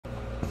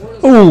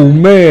Oh,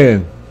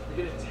 man.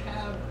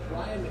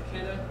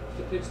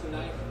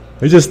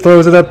 He just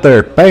throws it up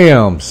there.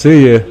 Bam.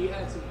 See ya.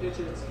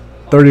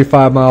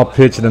 35-mile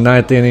pitch in the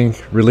ninth inning.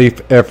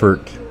 Relief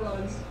effort.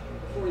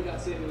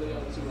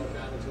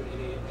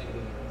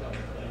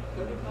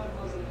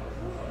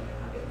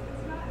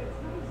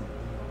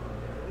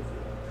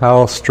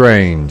 How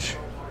strange.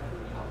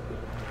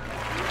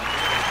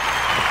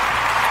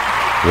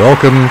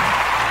 Welcome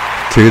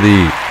to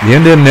the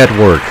Indian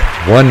Network.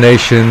 One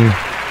Nation,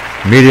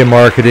 media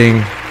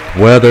marketing,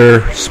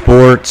 weather,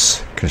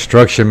 sports,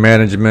 construction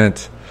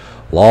management,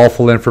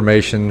 lawful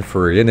information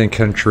for Indian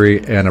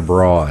country and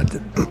abroad.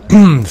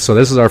 So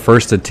this is our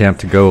first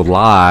attempt to go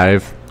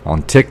live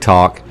on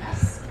TikTok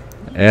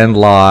and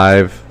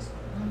live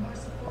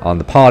on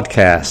the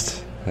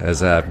podcast,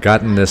 as I've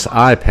gotten this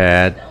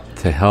iPad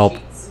to help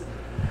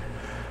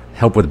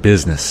with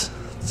business.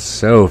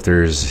 So if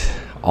there's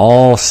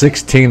all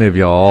 16 of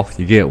y'all,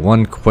 you get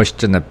one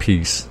question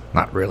apiece.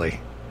 Not really.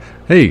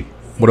 Hey,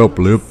 what up,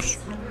 Loops?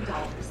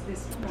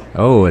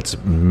 Oh, it's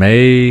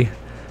May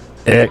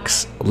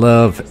X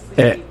Love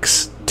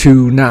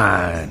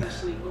X29.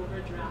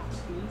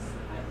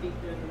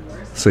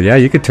 So yeah,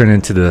 you could turn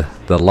into the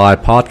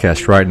live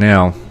podcast right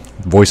now.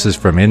 Voices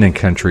from Indian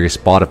Country,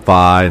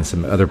 Spotify, and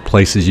some other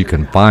places you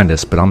can find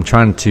us. But I'm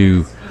trying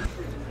to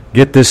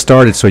get this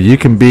started so you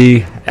can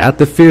be at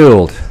the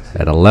field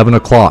at 11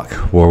 o'clock,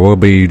 where we'll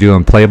be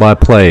doing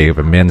play-by-play of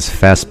a men's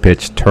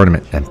fast-pitch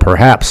tournament. And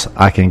perhaps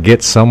I can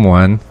get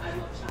someone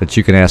that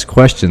you can ask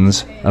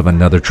questions of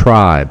another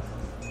tribe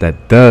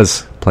that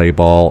does play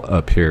ball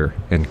up here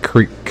in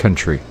Creek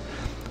Country.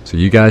 So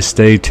you guys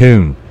stay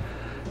tuned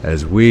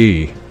as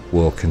we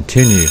will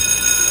continue.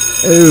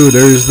 Oh,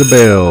 there's the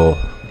bell.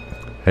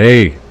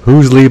 Hey,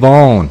 who's Leave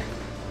On?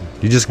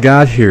 You just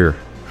got here.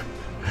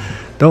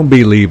 Don't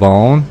be Leave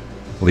On.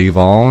 Leave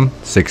On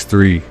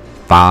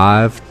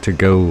 635 to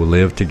go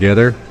live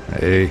together.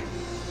 Hey.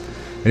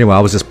 Anyway, I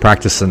was just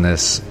practicing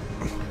this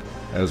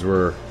as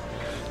we're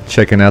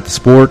checking out the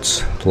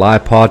sports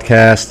live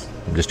podcast.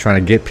 I'm just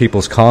trying to get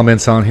people's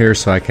comments on here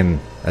so I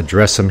can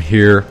address them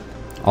here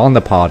on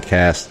the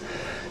podcast.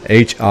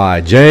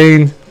 H.I.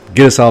 Jane,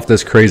 get us off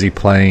this crazy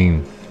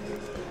plane.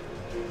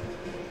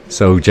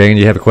 So, Jane,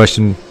 you have a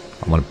question?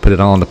 I'm going to put it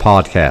on the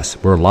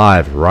podcast. We're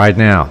live right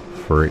now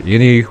for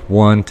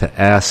anyone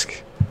to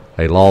ask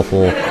a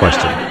lawful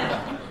question.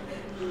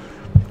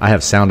 I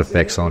have sound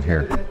effects on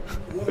here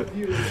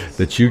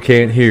that you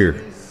can't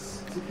hear.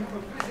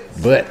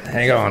 But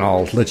hang on,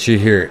 I'll let you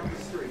hear it.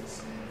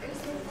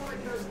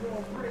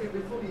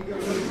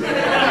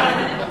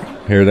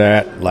 Hear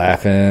that?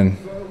 Laughing.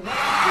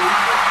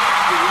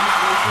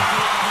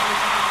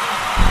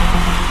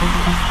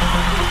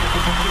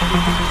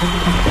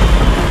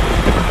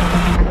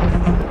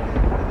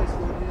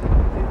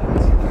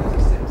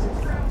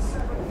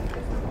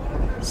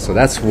 So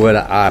that's what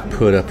I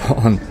put up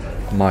on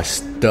my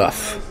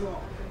stuff.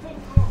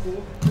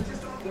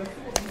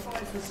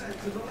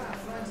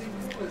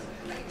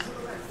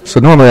 So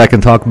normally I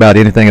can talk about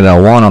anything that I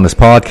want on this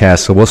podcast,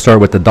 so we'll start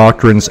with the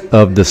doctrines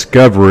of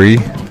discovery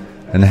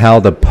and how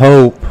the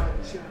Pope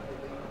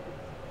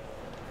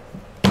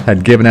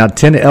had given out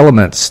 10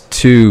 elements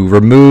to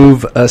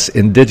remove us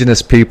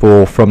indigenous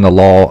people from the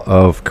law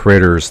of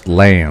Creator's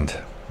land.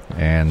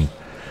 And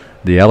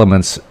the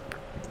elements,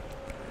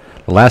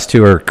 the last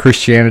two are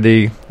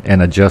Christianity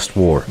and a just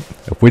war.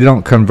 If we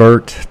don't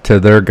convert to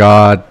their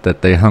God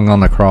that they hung on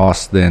the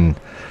cross, then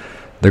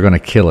they're going to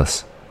kill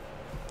us.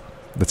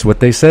 That's what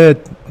they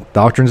said.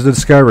 Doctrines of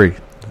Discovery.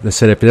 They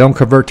said if they don't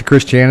convert to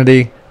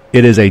Christianity,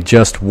 it is a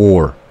just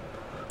war.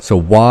 So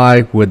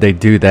why would they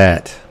do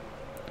that?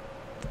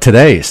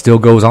 Today, it still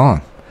goes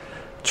on.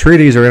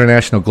 Treaties are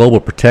international global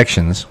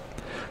protections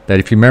that,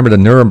 if you remember the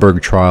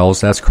Nuremberg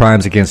trials, that's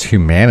crimes against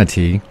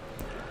humanity.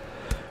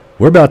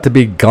 We're about to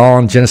be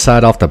gone,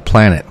 genocide off the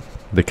planet.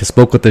 They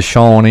spoke with the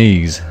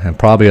Shawnees and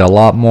probably a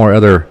lot more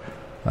other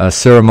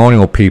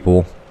ceremonial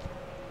people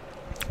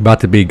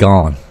about to be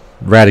gone.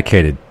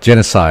 Eradicated,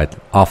 genocide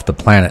off the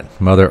planet,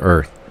 Mother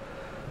Earth.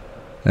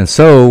 And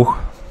so,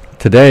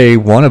 today,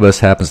 one of us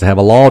happens to have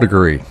a law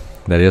degree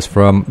that is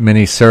from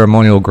many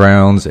ceremonial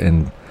grounds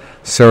and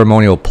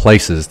ceremonial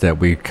places that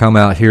we come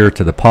out here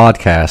to the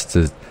podcast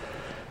to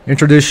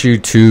introduce you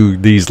to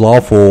these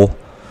lawful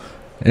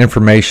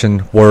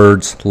information,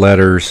 words,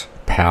 letters,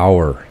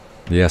 power.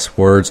 Yes,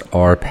 words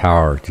are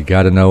power. You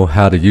got to know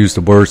how to use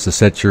the words to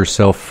set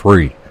yourself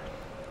free.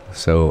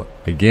 So,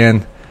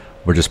 again,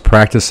 we're just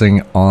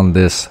practicing on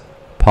this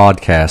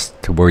podcast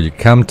to where you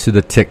come to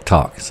the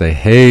TikTok. Say,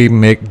 hey,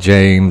 Mick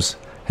James.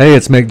 Hey,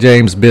 it's Mick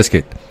James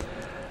Biscuit.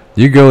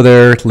 You go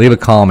there, leave a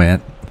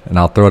comment, and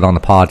I'll throw it on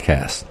the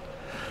podcast.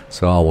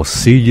 So I will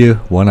see you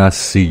when I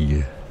see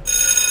you.